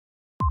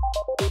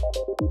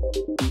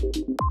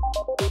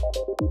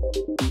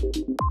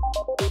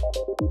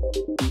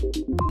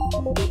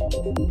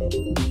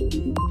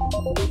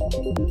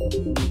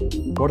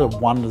What do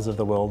wonders of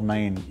the world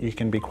mean? You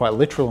can be quite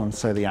literal and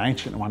say the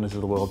ancient wonders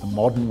of the world, the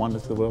modern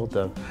wonders of the world,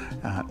 the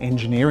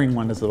engineering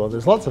wonders of the world.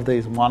 There's lots of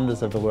these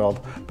wonders of the world,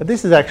 but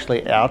this is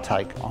actually our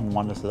take on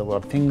wonders of the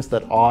world, things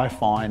that I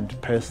find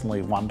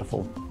personally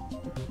wonderful.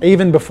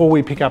 Even before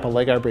we pick up a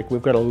Lego brick,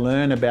 we've got to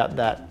learn about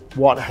that,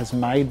 what has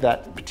made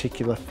that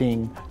particular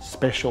thing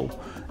special,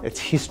 its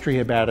history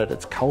about it,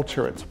 its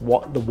culture, its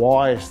what, the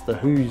whys, the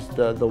who's,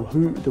 the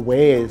who, the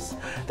wheres,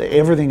 the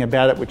everything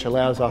about it, which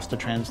allows us to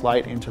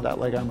translate into that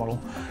Lego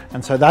model.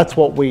 And so that's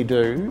what we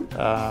do.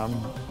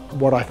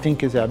 What I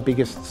think is our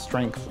biggest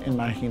strength in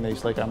making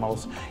these Lego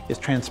models is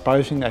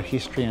transposing that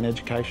history and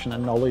education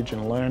and knowledge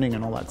and learning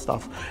and all that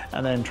stuff,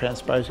 and then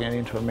transposing it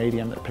into a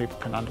medium that people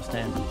can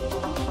understand.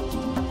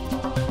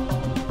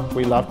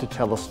 We love to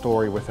tell a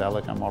story with our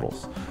Lego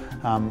models.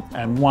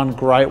 And one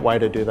great way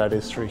to do that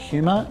is through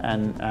humour,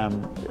 and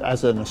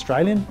as an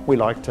Australian we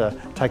like to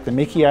take the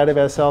mickey out of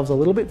ourselves a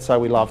little bit, so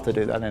we love to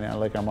do that in our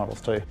Lego models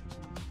too.